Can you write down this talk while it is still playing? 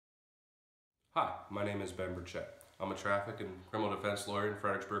Hi, my name is Ben Burchett. I'm a traffic and criminal defense lawyer in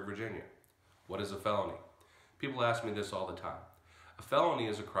Fredericksburg, Virginia. What is a felony? People ask me this all the time. A felony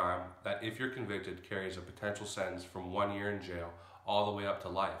is a crime that, if you're convicted, carries a potential sentence from 1 year in jail all the way up to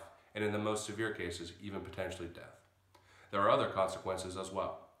life, and in the most severe cases, even potentially death. There are other consequences as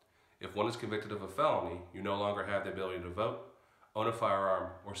well. If one is convicted of a felony, you no longer have the ability to vote, own a firearm,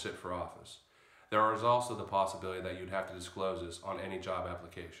 or sit for office. There is also the possibility that you'd have to disclose this on any job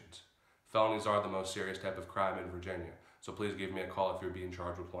applications. Felonies are the most serious type of crime in Virginia, so please give me a call if you're being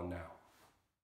charged with one now.